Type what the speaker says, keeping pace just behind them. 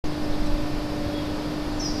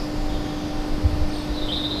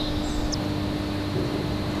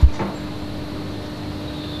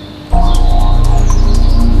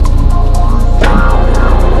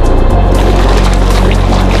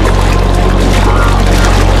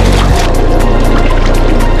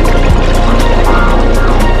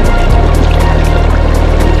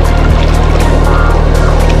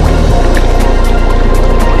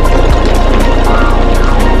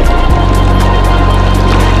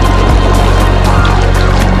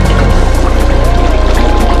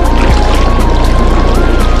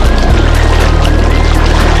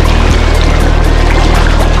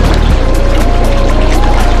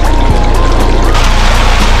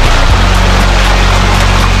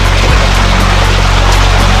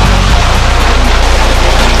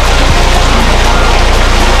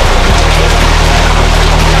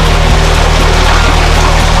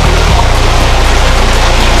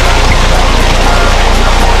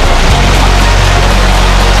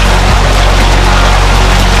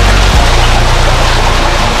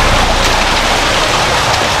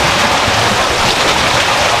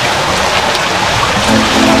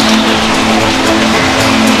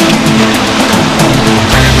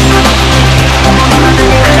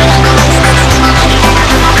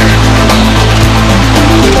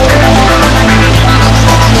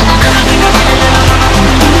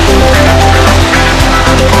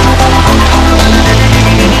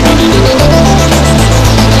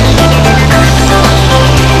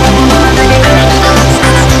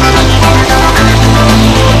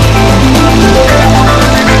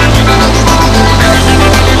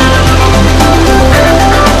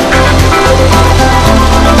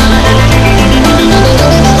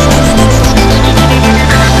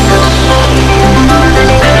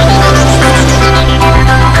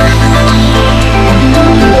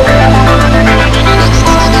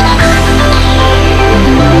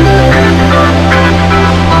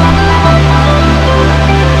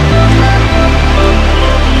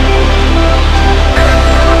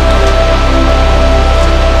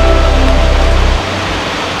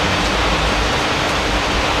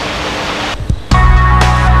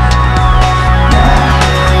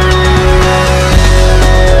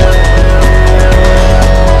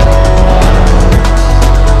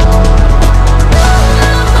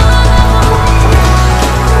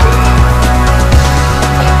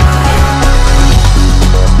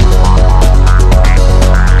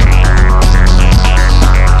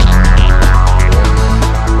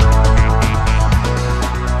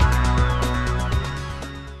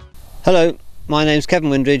Hello, my name's Kevin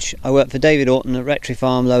Windridge. I work for David Orton at Rectory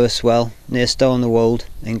Farm, Lower Swell, near Stow-on-the-Wold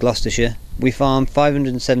in Gloucestershire. We farm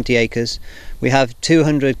 570 acres. We have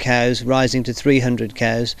 200 cows, rising to 300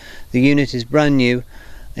 cows. The unit is brand new.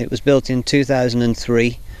 It was built in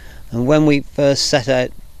 2003, and when we first set out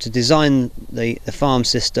to design the farm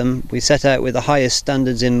system, we set out with the highest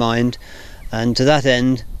standards in mind, and to that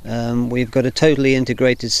end we've got a totally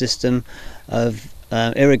integrated system of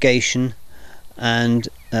irrigation and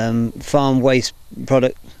farm waste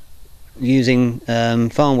product, using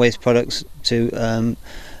farm waste products to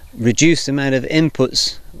reduce the amount of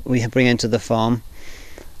inputs we bring into the farm.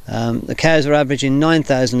 The cows are averaging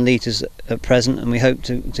 9,000 litres at present, and we hope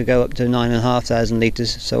to go up to 9,500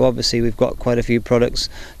 litres, so obviously we've got quite a few products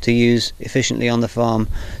to use efficiently on the farm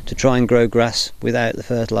to try and grow grass without the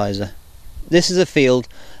fertiliser. This is a field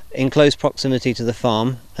in close proximity to the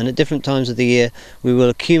farm, and at different times of the year we will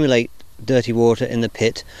accumulate dirty water in the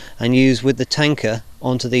pit and use with the tanker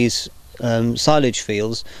onto these silage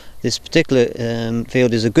fields. This particular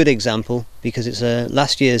field is a good example because it's a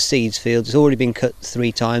last year's seeds field. It's already been cut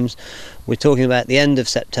 3 times. We're talking about the end of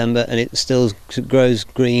September and it still grows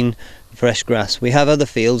green, fresh grass. We have other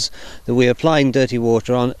fields that we're applying dirty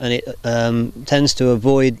water on, and it tends to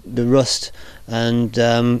avoid the rust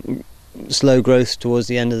and slow growth towards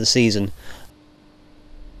the end of the season.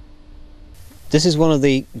 This is one of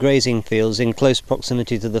the grazing fields in close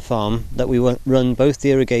proximity to the farm that we run both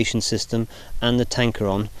the irrigation system and the tanker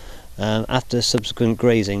on after subsequent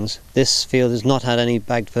grazings. This field has not had any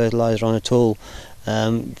bagged fertiliser on at all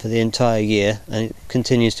for the entire year, and it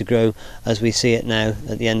continues to grow as we see it now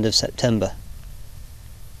at the end of September.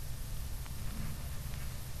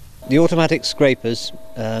 The automatic scrapers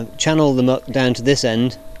channel the muck down to this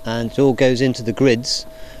end, and it all goes into the grids,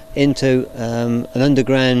 into an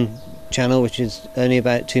underground channel which is only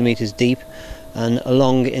about 2 metres deep, and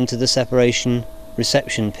along into the separation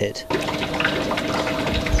reception pit.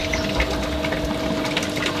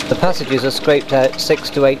 The passages are scraped out 6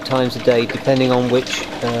 to 8 times a day, depending on which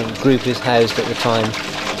group is housed at the time.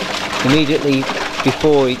 Immediately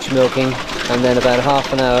before each milking, and then about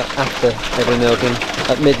half an hour after every milking,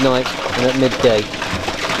 at midnight and at midday.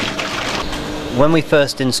 When we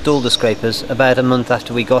first installed the scrapers, about a month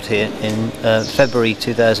after we got here in February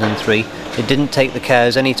 2003, it didn't take the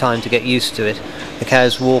cows any time to get used to it. The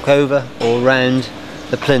cows walk over or round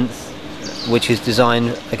the plinth, which is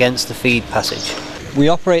designed against the feed passage. We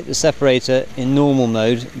operate the separator in normal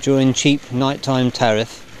mode during cheap nighttime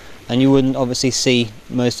tariff, and you wouldn't obviously see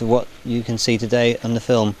most of what you can see today on the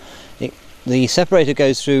film. The separator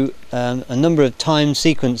goes through a number of time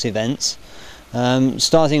sequence events,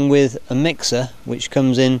 starting with a mixer which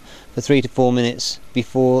comes in for 3 to 4 minutes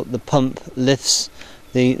before the pump lifts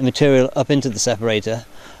the material up into the separator,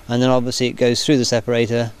 and then obviously it goes through the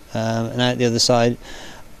separator and out the other side.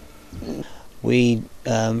 We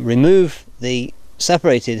remove the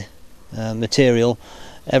separated material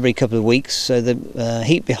every couple of weeks, so the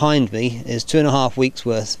heap behind me is 2.5 weeks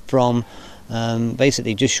worth from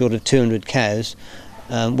basically just short of 200 cows,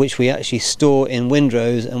 which we actually store in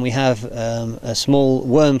windrows, and we have a small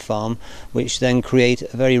worm farm which then create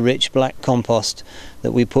a very rich black compost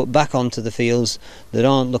that we put back onto the fields that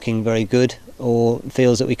aren't looking very good, or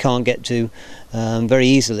fields that we can't get to very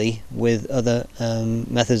easily with other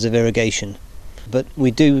methods of irrigation. But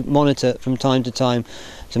we do monitor from time to time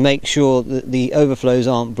to make sure that the overflows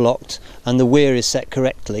aren't blocked and the weir is set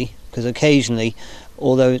correctly, because occasionally,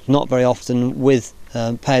 although it's not very often with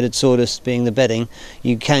powdered sawdust being the bedding,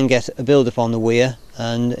 you can get a build-up on the weir,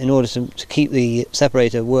 and in order to keep the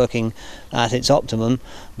separator working at its optimum,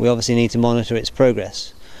 we obviously need to monitor its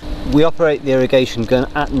progress. We operate the irrigation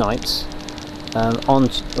gun at nights,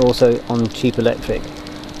 also on cheap electric.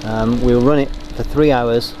 We'll run it for 3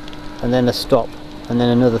 hours and then a stop, and then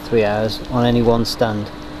another 3 hours on any one stand.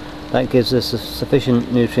 That gives us a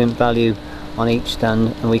sufficient nutrient value on each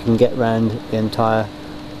stand, and we can get round the entire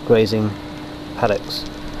grazing paddocks.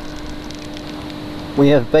 We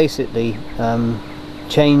have basically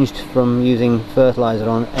changed from using fertiliser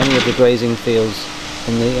on any of the grazing fields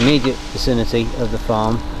in the immediate vicinity of the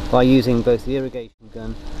farm by using both the irrigation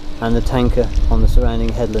gun and the tanker on the surrounding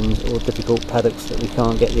headlands or difficult paddocks that we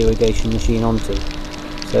can't get the irrigation machine onto.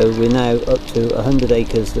 So we're now up to 100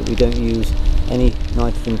 acres that we don't use any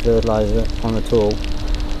nitrogen fertiliser on at all,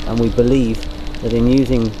 and we believe that in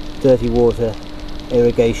using dirty water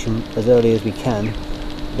irrigation as early as we can,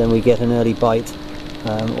 then we get an early bite.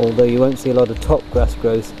 Although you won't see a lot of top grass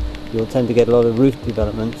growth, you'll tend to get a lot of root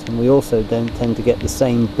development, and we also don't tend to get the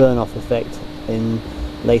same burn-off effect in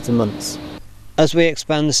later months. As we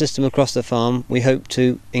expand the system across the farm, we hope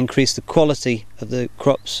to increase the quality of the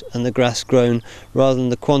crops and the grass grown rather than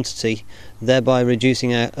the quantity, thereby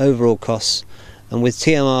reducing our overall costs. And with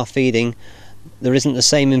TMR feeding, there isn't the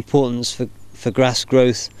same importance for grass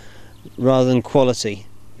growth rather than quality,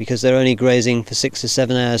 because they're only grazing for 6 to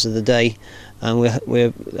 7 hours of the day, and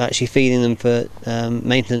we're actually feeding them for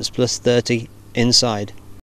maintenance plus 30 inside.